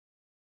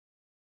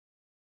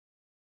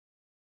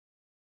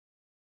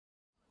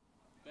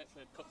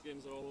Betfred Cup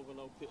games are all over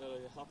now, Peter. Are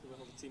you happy with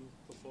how the team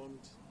performed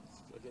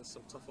against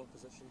some tough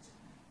oppositions?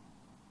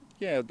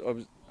 Yeah, I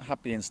was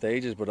happy in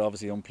stages, but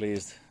obviously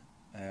unpleased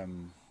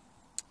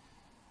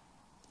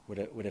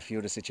with a few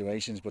of the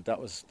situations. But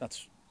that's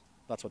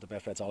what the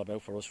Betfred's all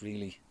about for us,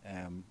 really.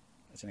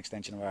 It's an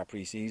extension of our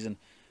pre-season,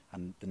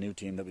 and the new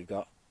team that we've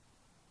got.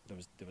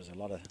 There was a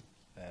lot of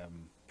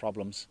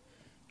problems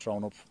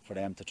thrown up for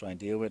them to try and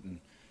deal with, and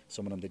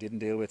some of them they didn't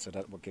deal with. So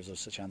that what gives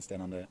us a chance then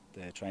on the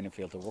training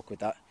field to work with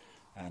that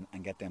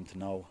and get them to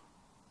know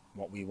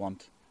what we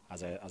want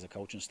as a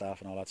coaching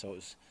staff and all that. So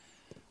it's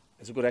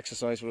a good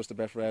exercise for us, the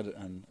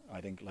Betfred, and I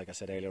think, like I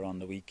said earlier on in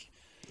the week,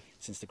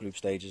 since the group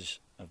stages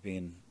have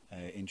been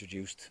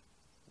introduced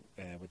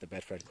with the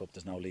Betfred Cup,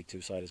 there's no League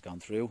 2 side has gone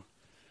through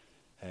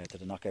to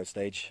the knockout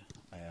stage.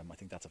 I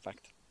think that's a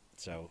fact.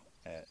 So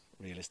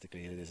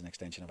realistically, it is an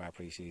extension of our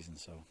pre-season.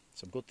 So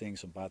some good things,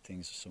 some bad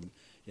things. Some,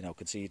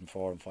 conceding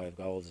 4 and 5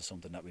 goals is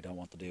something that we don't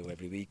want to do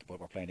every week. But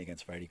we're playing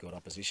against very good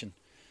opposition.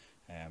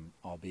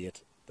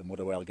 Albeit the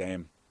Motherwell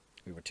game,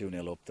 we were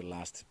 2-0 up to the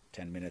last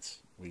 10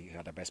 minutes. We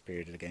had our best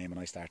period of the game,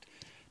 and I start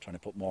trying to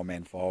put more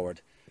men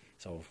forward.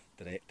 So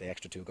the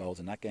extra 2 goals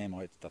in that game,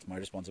 that's my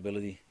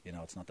responsibility.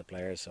 It's not the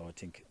players. So I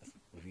think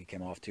if we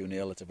came off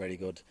 2-0, it's a very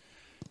good,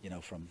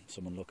 from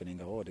someone looking and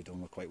go, oh, they've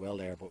done quite well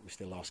there, but we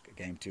still lost a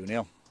game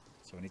 2-0.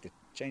 So we need to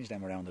change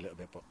them around a little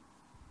bit. But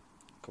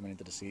coming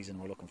into the season,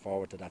 we're looking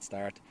forward to that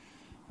start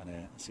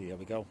and see how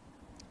we go.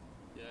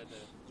 Yeah,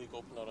 the league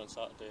opener on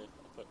Saturday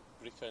up at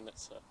Brecon,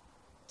 it's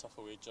a tough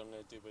away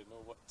journey. Do we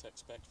know what to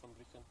expect from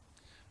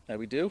Brecon?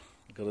 We do.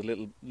 We've got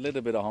a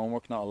little bit of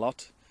homework, not a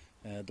lot,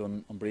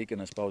 done on Brecon.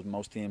 I suppose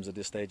most teams at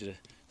this stage of the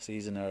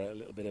season are a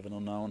little bit of an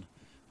unknown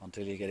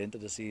until you get into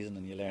the season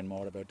and you learn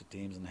more about the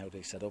teams and how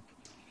they set up.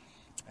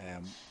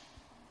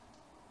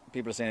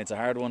 People are saying it's a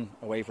hard one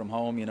away from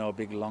home, a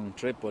big long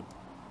trip, but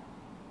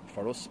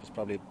for us it's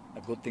probably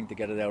a good thing to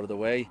get it out of the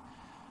way.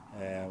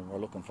 We're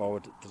looking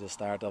forward to the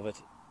start of it.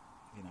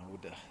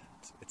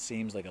 It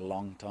seems like a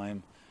long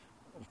time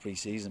of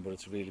pre-season, but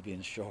it's really been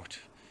a short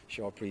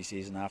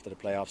pre-season after the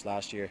playoffs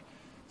last year.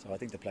 So I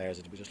think the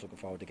players will be just looking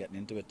forward to getting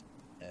into it,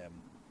 and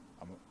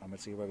we'll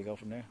see where we go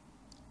from there.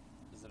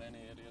 Is there any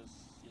areas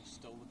you're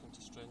still looking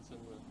to strengthen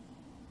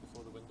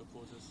before the window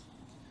closes?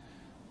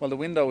 Well, the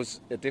windows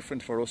are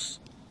different for us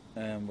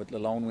with the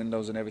loan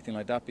windows and everything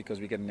like that, because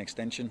we get an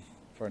extension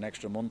for an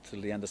extra month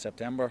till the end of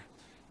September.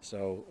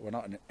 So we're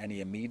not in any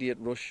immediate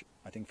rush.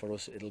 I think for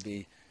us it'll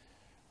be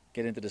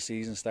get into the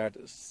season, start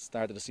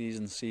of the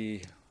season,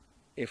 see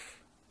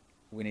if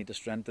we need to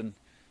strengthen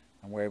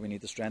and where we need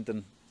to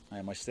strengthen.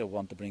 I still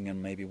want to bring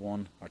in maybe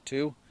 1 or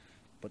 2,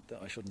 but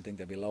I shouldn't think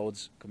there'll be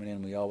loads coming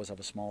in. We always have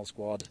a small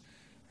squad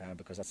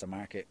because that's the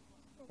market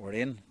we're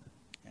in.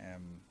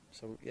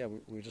 So yeah,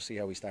 we'll just see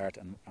how we start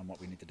and what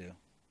we need to do.